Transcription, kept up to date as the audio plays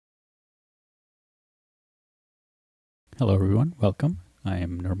Hello everyone, welcome. I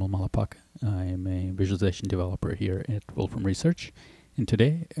am Nirmal Malapaka. I am a visualization developer here at Wolfram Research. And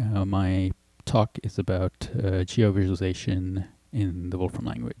today my talk is about Geo Visualization in the Wolfram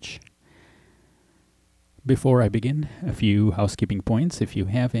language. Before I begin, a few housekeeping points. If you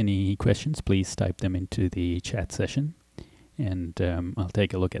have any questions, please type them into the chat session and I'll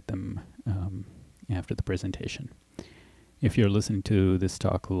take a look at them after the presentation. If you're listening to this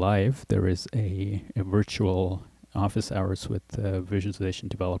talk live, there is a virtual office hours with visualization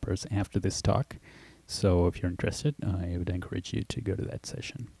developers after this talk. So if you're interested, I would encourage you to go to that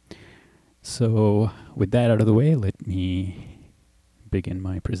session. So with that out of the way, let me begin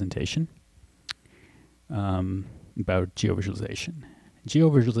my presentation about geovisualization.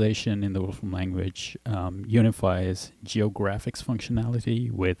 Geovisualization in the Wolfram language unifies geographics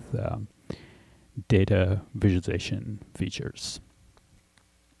functionality with data visualization features.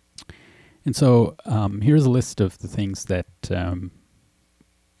 And so here's a list of the things that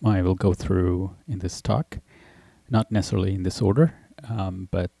I will go through in this talk, not necessarily in this order,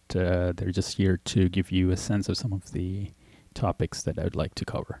 but they're just here to give you a sense of some of the topics that I would like to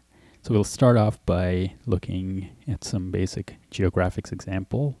cover. So we'll start off by looking at some basic geographics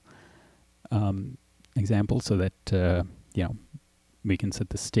examples so that we can set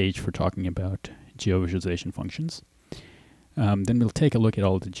the stage for talking about geovisualization functions. Then we'll take a look at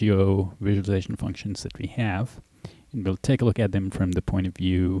all the geo visualization functions that we have, and we'll take a look at them from the point of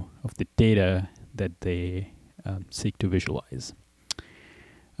view of the data that they seek to visualize.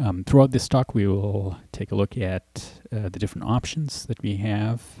 Throughout this talk, we will take a look at the different options that we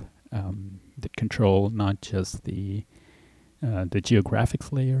have that control not just the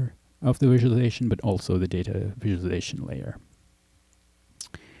geographics layer of the visualization, but also the data visualization layer.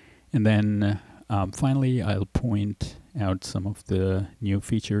 And then finally, I'll point out some of the new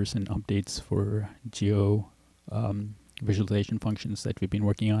features and updates for geo visualization functions that we've been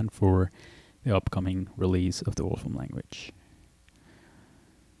working on for the upcoming release of the Wolfram language.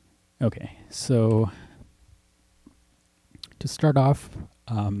 Okay, so to start off,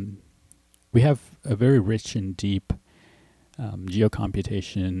 we have a very rich and deep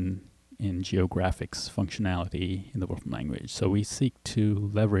geocomputation and geographics functionality in the Wolfram language. So we seek to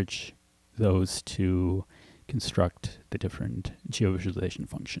leverage those to construct the different geovisualization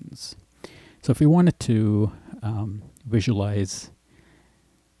functions. So if we wanted to visualize,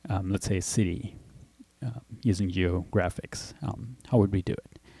 let's say, a city using geographics, how would we do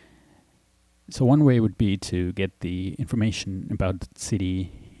it? So one way would be to get the information about the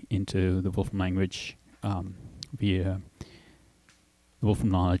city into the Wolfram language via the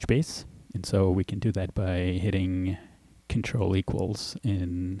Wolfram knowledge base. And so we can do that by hitting Control equals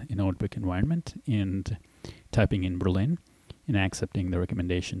in a notebook environment and typing in Berlin and accepting the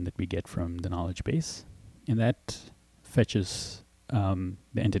recommendation that we get from the knowledge base. And that fetches the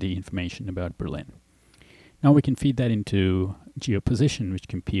entity information about Berlin. Now we can feed that into geoposition, which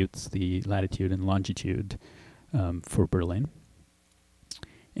computes the latitude and longitude for Berlin.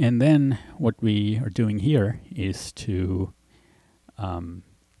 And then what we are doing here is to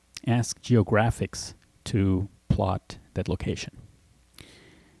ask geographics to plot that location.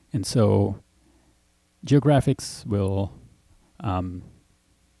 And so geographics will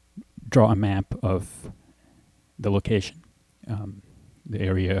draw a map of the location, the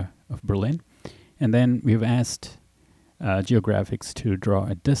area of Berlin. And then we've asked geographics to draw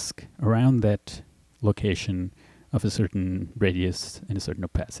a disk around that location of a certain radius and a certain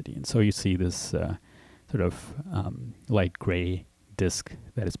opacity. And so you see this sort of light gray disk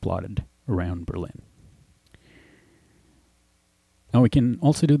that is plotted around Berlin. Now we can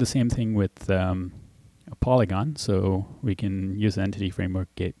also do the same thing with a polygon. So we can use the entity framework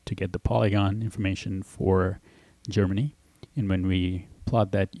to get the polygon information for Germany. And when we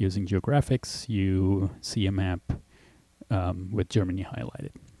plot that using geographics, you see a map with Germany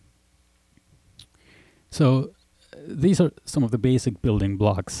highlighted. So these are some of the basic building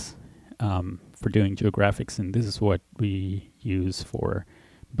blocks for doing geographics, and this is what we use for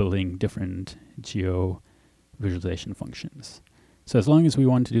building different geo visualization functions. So as long as we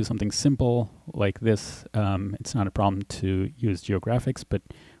want to do something simple like this, it's not a problem to use geographics, but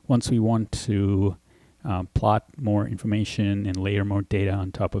once we want to plot more information and layer more data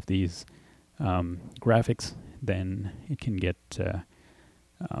on top of these graphics, then it can get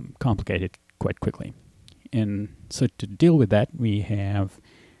complicated quite quickly. And so to deal with that, we have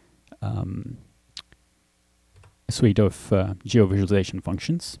a suite of geovisualization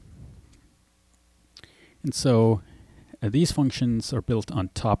functions. And so these functions are built on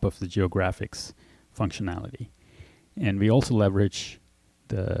top of the geographics functionality. And we also leverage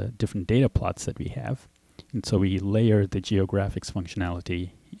the different data plots that we have. And so we layer the geographics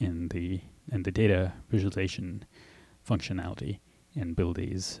functionality in the data visualization functionality and build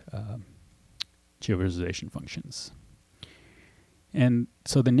these geo visualization functions. And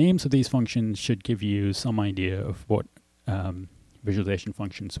so the names of these functions should give you some idea of what visualization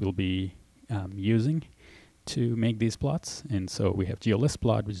functions we'll be using to make these plots. And so we have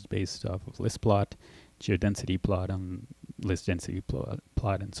geolistplot, which is based off of listplot, geodensity plot on list density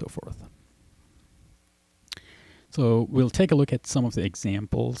plot, and so forth. So we'll take a look at some of the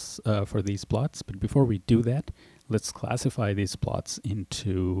examples for these plots, but before we do that, let's classify these plots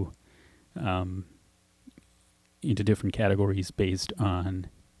into different categories based on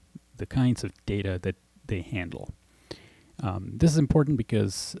the kinds of data that they handle. This is important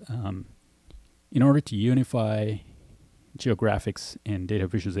because in order to unify geographics and data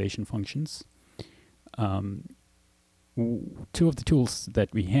visualization functions, two of the tools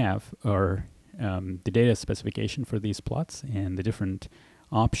that we have are the data specification for these plots and the different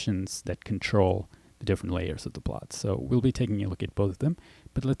options that control the different layers of the plots. So we'll be taking a look at both of them,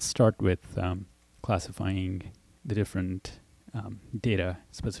 but let's start with classifying the different data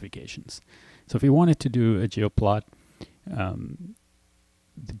specifications. So if we wanted to do a geoplot,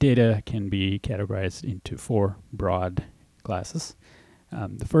 the data can be categorized into 4 broad classes.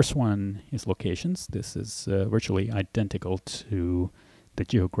 The first one is locations. This is virtually identical to the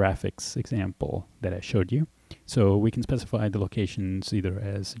geographics example that I showed you. So we can specify the locations either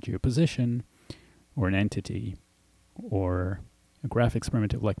as a geoposition or an entity or a graphics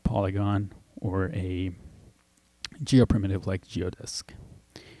primitive like polygon or a geoprimitive like geodisk.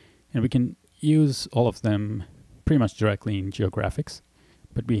 And we can use all of them pretty much directly in geographics,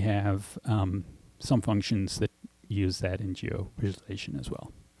 but we have some functions that use that in geo visualization as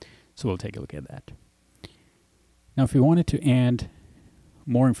well. So we'll take a look at that. Now if we wanted to add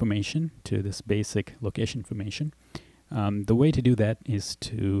more information to this basic location information, the way to do that is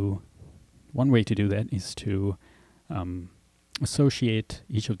to, one way to do that is to associate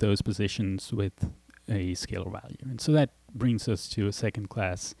each of those positions with a scalar value. And so that brings us to a second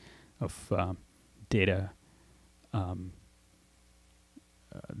class of data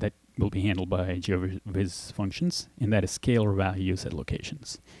that will be handled by GeoViz functions, and that is scalar values at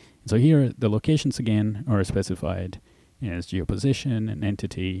locations. And so here the locations again are specified as geoposition, an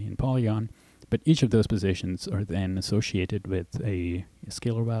entity, and polygon, but each of those positions are then associated with a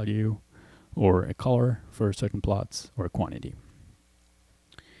scalar value or a color for certain plots or a quantity.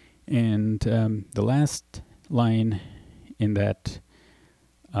 And the last line in that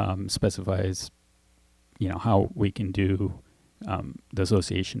specifies, how we can do the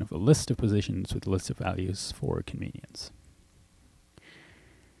association of a list of positions with a list of values for convenience.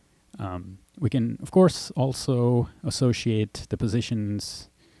 We can, of course, also associate the positions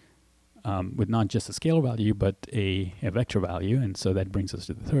with not just a scalar value, but a vector value. And so that brings us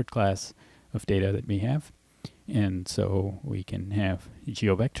to the third class of data that we have. And so we can have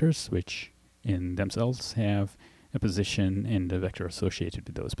geovectors, which in themselves have a position and a vector associated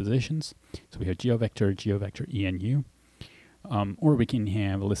with those positions. So we have geovector, geovector ENU. Or we can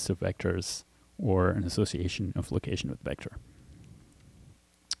have a list of vectors or an association of location with vector.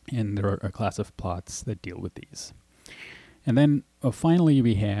 And there are a class of plots that deal with these. And then finally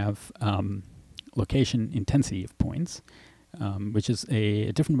we have location intensity of points, which is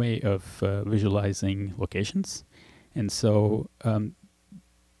a different way of visualizing locations. And so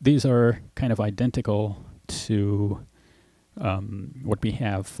these are kind of identical to what we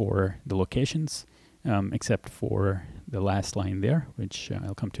have for the locations, except for the last line there, which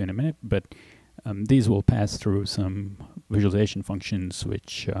I'll come to in a minute. But these will pass through some visualization functions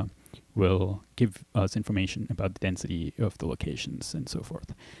which will give us information about the density of the locations and so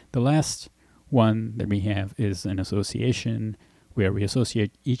forth. The last one that we have is an association where we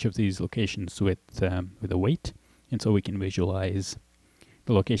associate each of these locations with a weight, and so we can visualize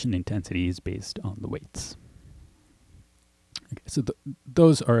the location intensities based on the weights. Okay, so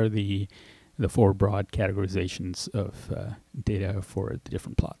those are the 4 broad categorizations of data for the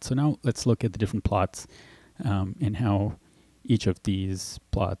different plots. So now let's look at the different plots and how each of these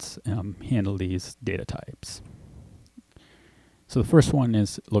plots handle these data types. So the first one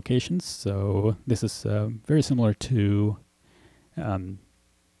is locations. So this is very similar to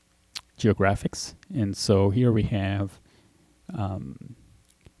geographics. And so here we have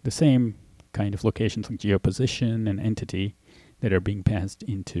the same kind of locations like geoposition and entity that are being passed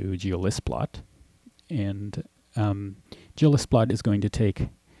into geolistplot. And geolistplot is going to take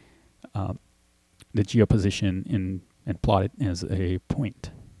the geoposition and plot it as a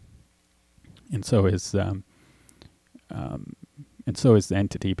point. And so is the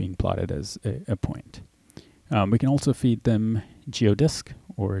entity being plotted as a point. We can also feed them geodisk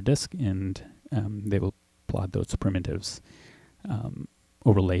or a disk, and they will plot those primitives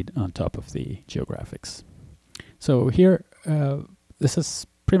overlaid on top of the geographics. So here, this is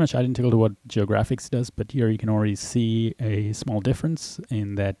pretty much identical to what geographics does, but here you can already see a small difference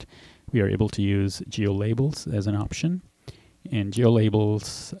in that we are able to use geolabels as an option. And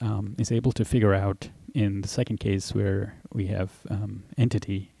geolabels is able to figure out, in the second case where we have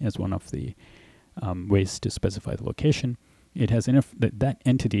entity as one of the ways to specify the location, it has enough, that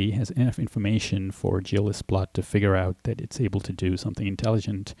entity has enough information for GeoList plot to figure out that it's able to do something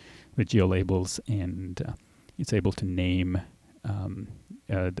intelligent with geolabels, and it's able to name,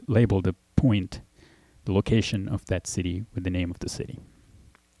 label the point, the location of that city with the name of the city.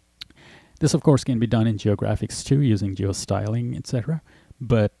 This, of course, can be done in geographics too, using geostyling, etc.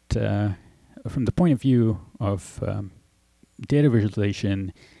 But from the point of view of data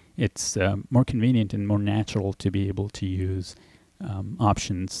visualization, it's more convenient and more natural to be able to use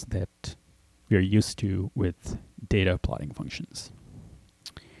options that we are used to with data plotting functions.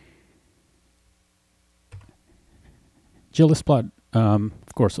 GeoList plot,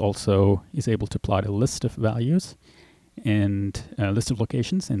 of course, also is able to plot a list of values and a list of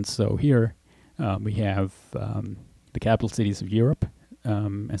locations. And so here we have the capital cities of Europe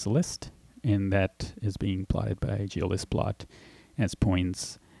as a list, and that is being plotted by GeoList plot as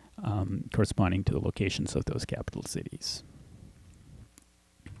points corresponding to the locations of those capital cities.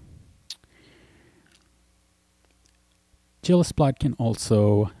 GeoList plot can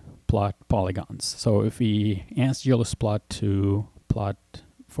also plot polygons. So if we ask GeoList plot to plot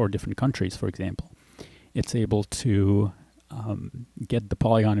for different countries, for example, it's able to get the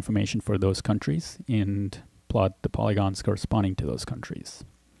polygon information for those countries and plot the polygons corresponding to those countries.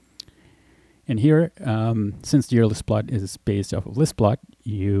 And here, since GeoList plot is based off of list plot,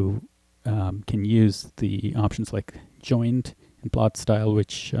 you can use the options like joined and plot style,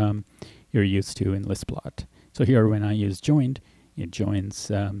 which you're used to in list plot. So here, when I use joined, it joins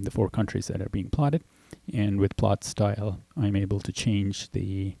the 4 countries that are being plotted. And with plot style, I'm able to change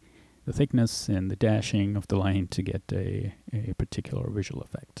the thickness and the dashing of the line to get a particular visual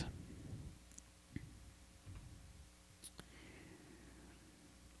effect.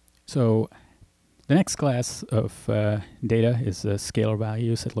 So the next class of data is scalar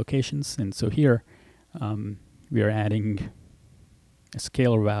values at locations. And so here we are adding a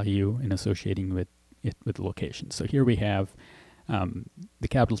scalar value and associating with it with locations. So here we have the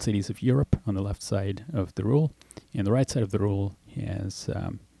capital cities of Europe on the left side of the rule, and the right side of the rule has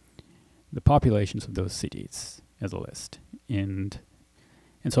the populations of those cities as a list. And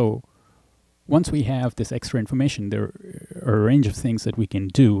so once we have this extra information, there are a range of things that we can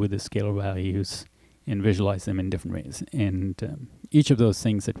do with the scalar values and visualize them in different ways. And each of those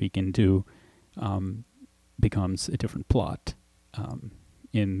things that we can do becomes a different plot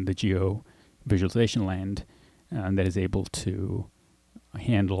in the Geo Visualization land that is able to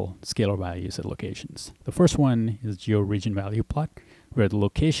handle scalar values at locations. The first one is Geo Region Value Plot, where the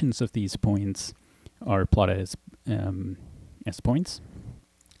locations of these points are plotted as points.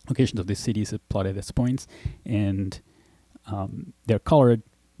 Locations of these cities are plotted as points, and they're colored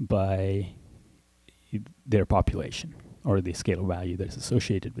by their population or the scalar value that is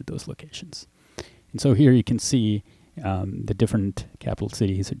associated with those locations. And so here you can see the different capital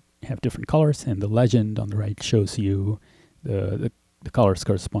cities have different colors, and the legend on the right shows you the colors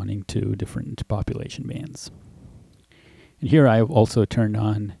corresponding to different population bands. And here I've also turned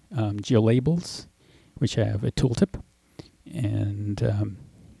on geolabels, which have a tooltip. And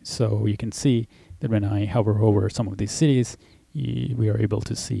so you can see that when I hover over some of these cities, we are able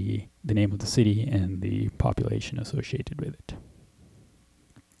to see the name of the city and the population associated with it.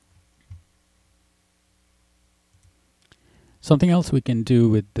 Something else we can do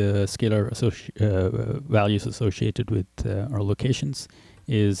with the scalar values associated with our locations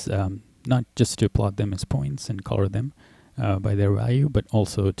is not just to plot them as points and color them by their value, but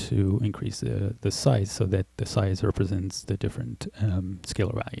also to increase the size so that the size represents the different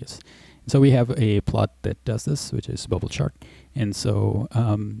scalar values. So we have a plot that does this, which is bubble chart. And so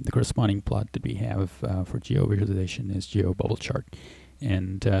the corresponding plot that we have for geo visualization is geo bubble chart.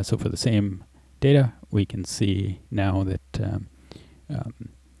 And so for the same data, we can see now that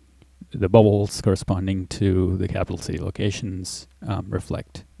the bubbles corresponding to the capital city locations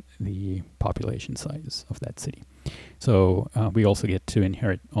reflect the population size of that city. So we also get to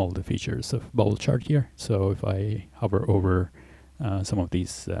inherit all the features of bubble chart here. So if I hover over some of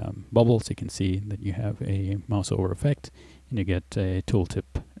these bubbles, you can see that you have a mouse over effect, and you get a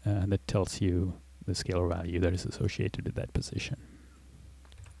tooltip that tells you the scalar value that is associated with that position.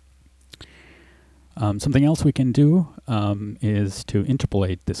 Something else we can do is to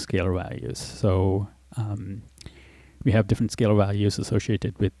interpolate the scalar values. So we have different scalar values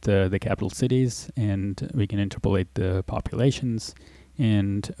associated with the capital cities, and we can interpolate the populations,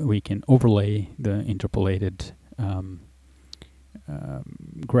 and we can overlay the interpolated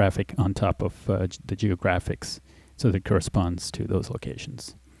graphic on top of the geographics, so that it corresponds to those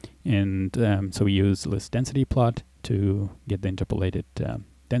locations. And so we use list density plot to get the interpolated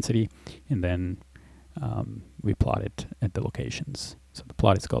density, and then we plot it at the locations. So the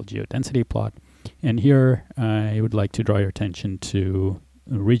plot is called geodensity plot. And here I would like to draw your attention to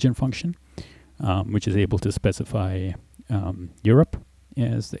a region function, which is able to specify Europe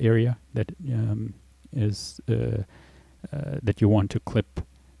as the area that that you want to clip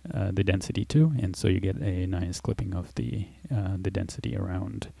the density to, and so you get a nice clipping of the density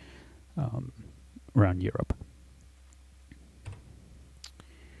around Europe.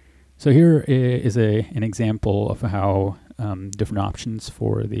 So here is an example of how different options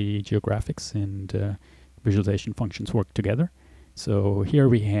for the geographics and visualization functions work together. So here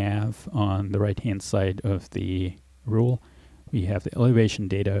we have, on the right-hand side of the rule, we have the elevation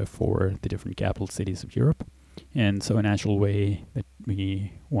data for the different capital cities of Europe. And so a natural way that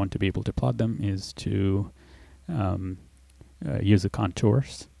we want to be able to plot them is to use the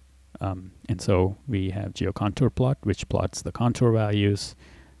contours. And so we have geocontour plot, which plots the contour values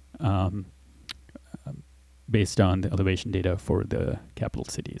based on the elevation data for the capital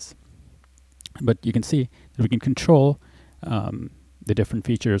cities. But you can see that we can control the different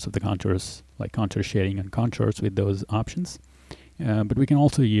features of the contours, like contour shading and contours, with those options. But we can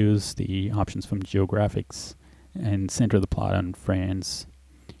also use the options from geographics and center the plot on France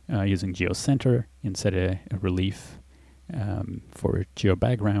using geocenter and set a relief for geo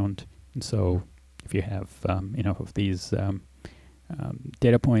background. And so if you have enough of these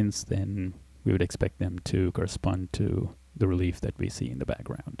data points, then we would expect them to correspond to the relief that we see in the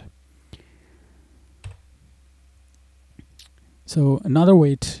background. So another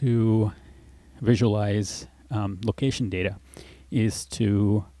way to visualize location data is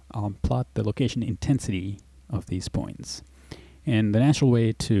to plot the location intensity of these points. And the natural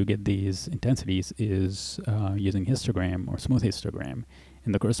way to get these intensities is using histogram or smooth histogram.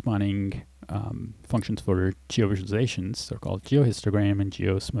 And the corresponding functions for geovisualizations are called geohistogram and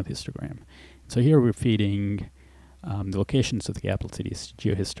geosmooth histogram. So here we're feeding the locations of the capital cities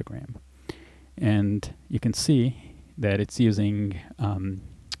geohistogram. And you can see that it's using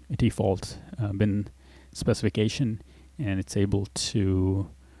a default bin specification, and it's able to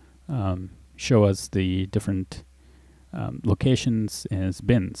show us the different locations as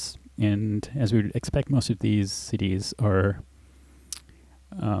bins. And as we would expect, most of these cities are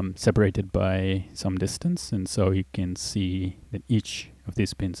separated by some distance, and so you can see that each of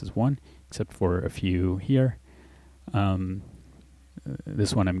these bins is one, except for a few here.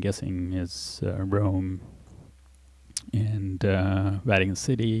 This one, I'm guessing, is Rome and Vatican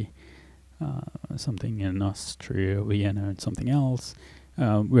City, something in Austria, Vienna, and something else,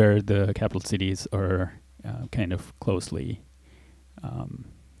 where the capital cities are kind of closely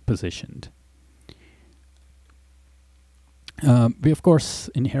positioned. We of course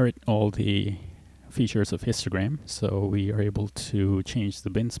inherit all the features of histogram, so we are able to change the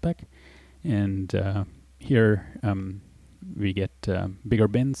bin spec, and here we get bigger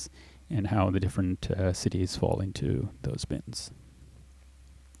bins and how the different cities fall into those bins.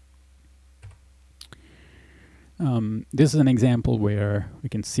 This is an example where we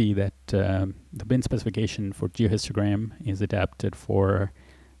can see that the bin specification for geohistogram is adapted for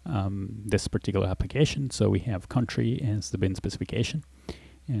this particular application. So we have country as the bin specification,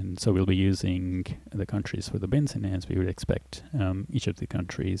 and so we'll be using the countries for the bins, and as we would expect, each of the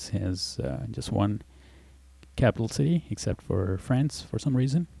countries has just one capital city, except for France for some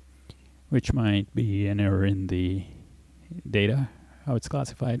reason, which might be an error in the data, how it's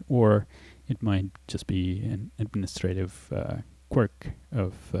classified, or it might just be an administrative quirk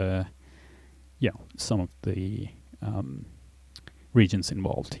of some of the regions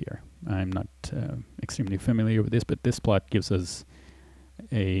involved here. I'm not extremely familiar with this, but this plot gives us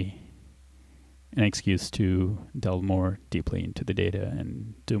an excuse to delve more deeply into the data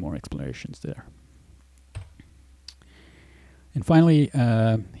and do more explorations there. And finally,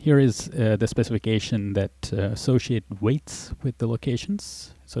 here is the specification that associate weights with the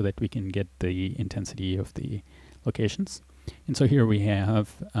locations so that we can get the intensity of the locations. And so here we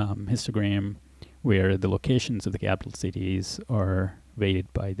have histogram where the locations of the capital cities are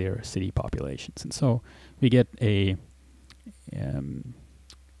weighted by their city populations. And so we get a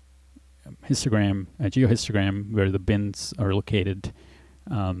histogram, a geohistogram, where the bins are located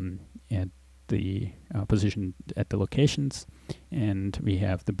at the position at the locations, and we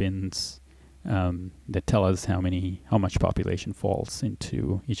have the bins that tell us how much population falls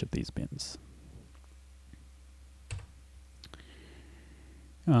into each of these bins.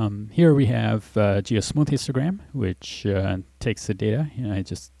 Here we have GeoSmooth histogram, which takes the data. I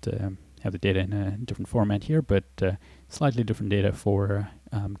just have the data in a different format here, but slightly different data for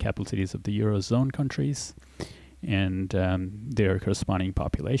capital cities of the Eurozone countries and their corresponding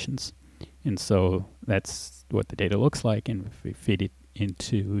populations. And so that's what the data looks like, and if we feed it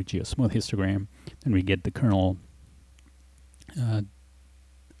into GeoSmooth histogram, then we get the kernel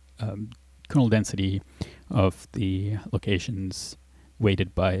density of the locations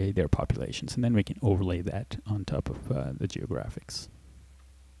weighted by their populations, and then we can overlay that on top of the geographics.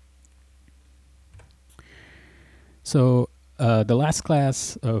 So the last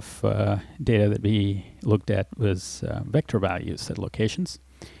class of data that we looked at was vector values at locations.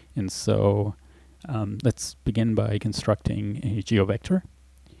 And so let's begin by constructing a geovector.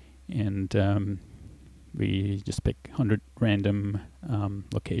 And we just pick 100 random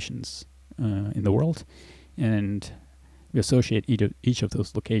locations in the world, and we associate each of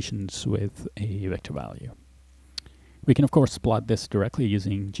those locations with a vector value. We can, of course, plot this directly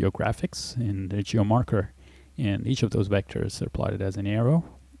using geographics and a geomarker, and each of those vectors are plotted as an arrow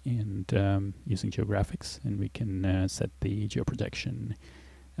and using geographics, and we can set the geoprojection,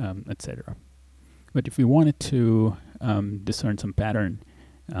 etc. But if we wanted to discern some pattern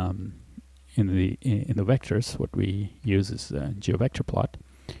in the vectors, what we use is a geovector plot,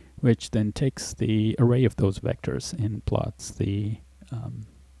 which then takes the array of those vectors and plots the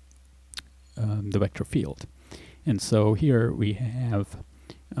vector field. And so here we have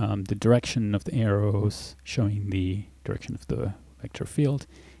the direction of the arrows showing the direction of the vector field,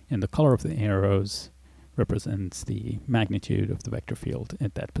 and the color of the arrows represents the magnitude of the vector field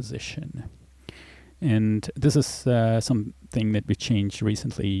at that position. And this is something that we changed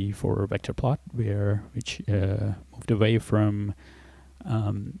recently for vector plot, where we moved away from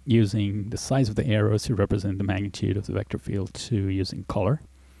using the size of the arrows to represent the magnitude of the vector field to using color.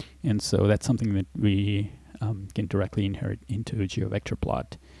 And so that's something that we can directly inherit into a geovector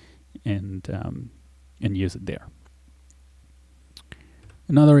plot and use it there.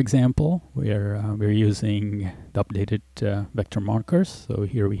 Another example where we're using the updated vector markers. So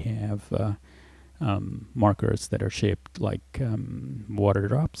here we have markers that are shaped like water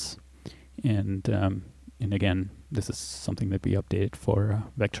drops, and again, this is something that we updated for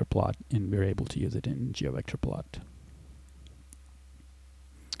vector plot, and we're able to use it in geovector plot.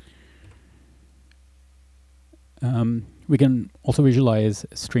 We can also visualize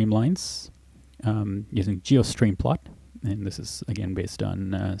streamlines using GeoStreamPlot, and this is again based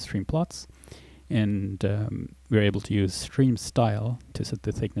on stream plots. And we're able to use stream style to set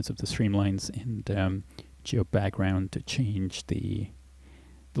the thickness of the streamlines, and GeoBackground to change the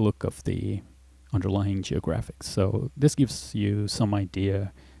look of the underlying geographics. So this gives you some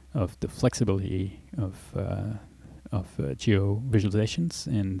idea of the flexibility of geo visualizations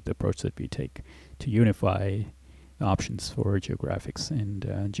and the approach that we take to unify the options for geographics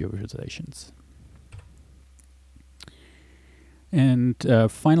and geo visualizations. And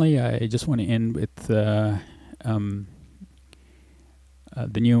finally, I just want to end with the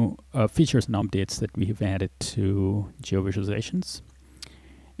new features and updates that we have added to geo visualizations.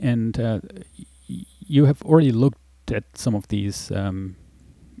 And you have already looked at some of these in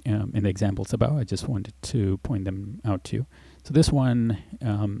the examples above. I just wanted to point them out to you. So this one,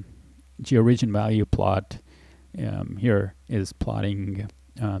 GeoRegionValue value plot, here is plotting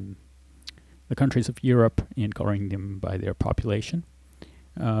the countries of Europe and coloring them by their population.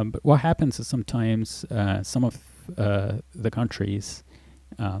 But what happens is sometimes some of the countries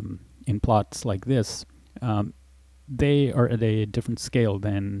in plots like this, they are at a different scale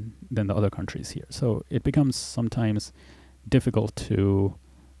than the other countries here. So it becomes sometimes difficult to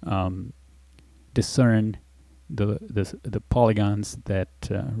discern the polygons that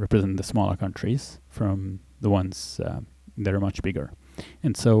represent the smaller countries from the ones that are much bigger.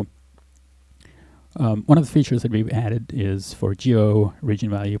 And so one of the features that we've added is for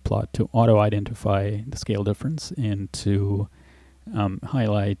GeoRegionValue plot to auto-identify the scale difference and to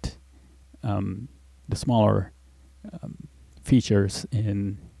highlight the smaller features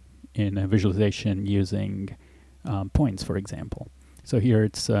in a visualization using points, for example. So here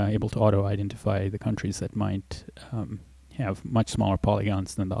it's able to auto-identify the countries that might have much smaller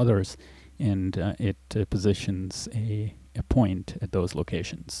polygons than the others, and it positions a point at those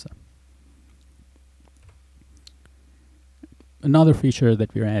locations. Another feature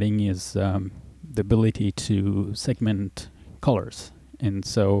that we're adding is the ability to segment colors. And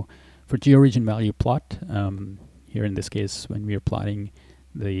so For georegion value plot, here in this case, when we are plotting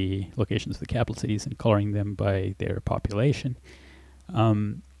the locations of the capital cities and coloring them by their population,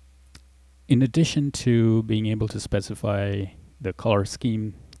 in addition to being able to specify the color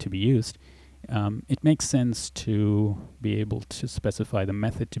scheme to be used, it makes sense to be able to specify the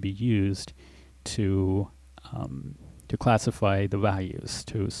method to be used to classify the values,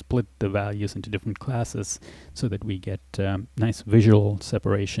 to split the values into different classes so that we get nice visual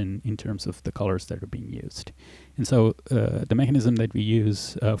separation in terms of the colors that are being used. And so the mechanism that we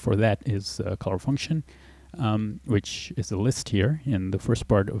use for that is a color function, which is a list here. And the first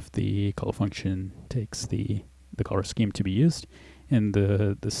part of the color function takes the color scheme to be used. And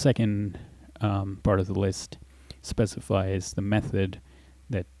the second part of the list specifies the method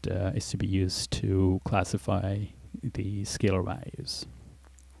that is to be used to classify the scalar values.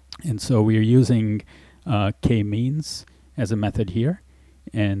 And so we are using k-means as a method here,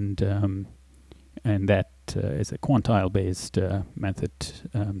 and that is a quantile-based method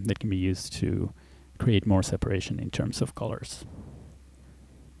that can be used to create more separation in terms of colors.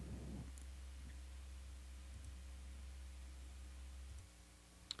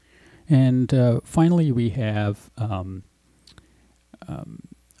 And finally, we have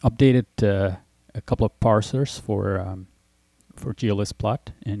updated a couple of parsers for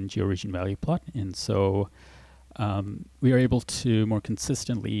GeoListPlot and GeoRegion value plot, and so we are able to more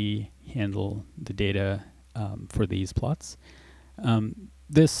consistently handle the data for these plots.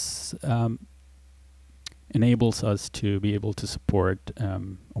 This enables us to be able to support a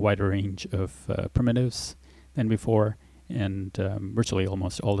wider range of primitives than before, and virtually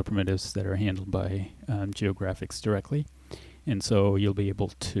almost all the primitives that are handled by geographics directly. And so you'll be able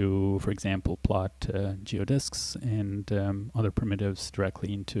to, for example, plot geodisks and other primitives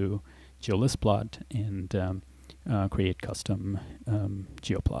directly into GeoListPlot and create custom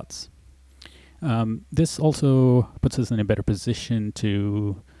geoplots. This also puts us in a better position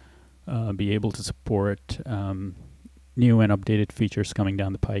to be able to support new and updated features coming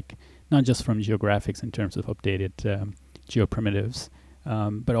down the pike, not just from geographics in terms of updated geoprimitives,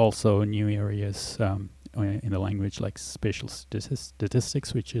 but also new areas in the language like spatial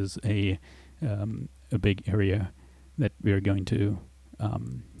statistics, which is a big area that we are going to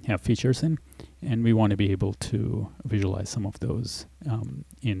have features in, and we want to be able to visualize some of those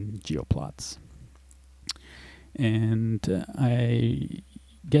in geoplots. And I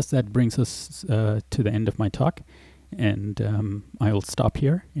guess that brings us to the end of my talk, and I'll stop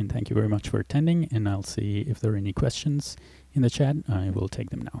here, and thank you very much for attending, and I'll see if there are any questions in the chat. I will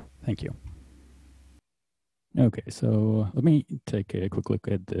take them now. Thank you. Okay, so let me take a quick look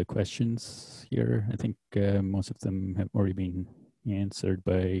at the questions here. I think most of them have already been answered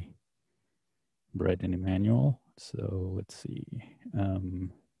by Brett and Emmanuel. So let's see.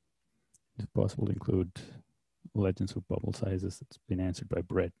 Is it possible to include legends with bubble sizes? That's been answered by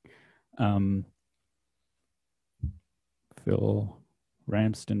Brett. Phil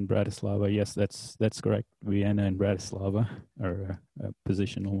Ramsden, Bratislava. Yes, that's correct. Vienna and Bratislava are a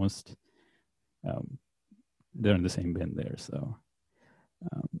position almost. They're in the same bin there, so.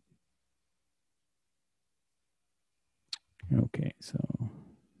 Okay, so.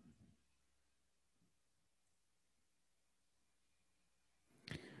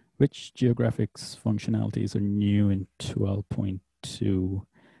 Which geographics functionalities are new in 12.2?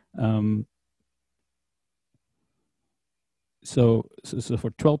 So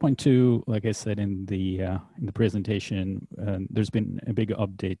for 12.2, like I said in the presentation, there's been a big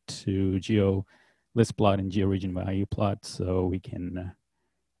update to GeoListPlot and GeoRegion value plot, so we can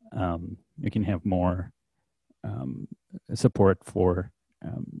have more support for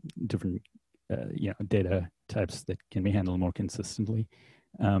different data types that can be handled more consistently.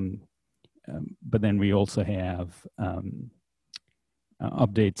 But then we also have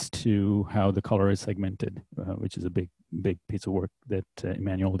updates to how the color is segmented, which is a big piece of work that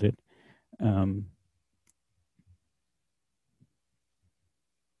Emmanuel did.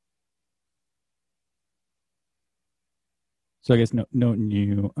 So I guess no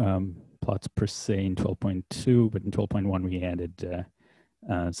new plots per se in 12.2, but in 12.1 we added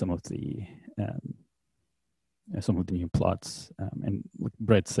some of the new plots. And like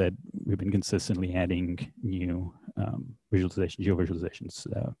Brett said, we've been consistently adding new geovisualizations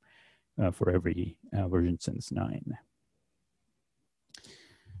for every version since 9.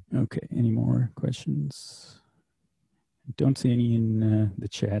 Okay, any more questions? Don't see any in the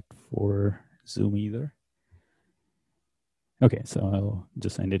chat for Zoom either. Okay, so I'll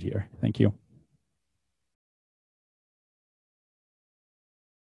just end it here. Thank you.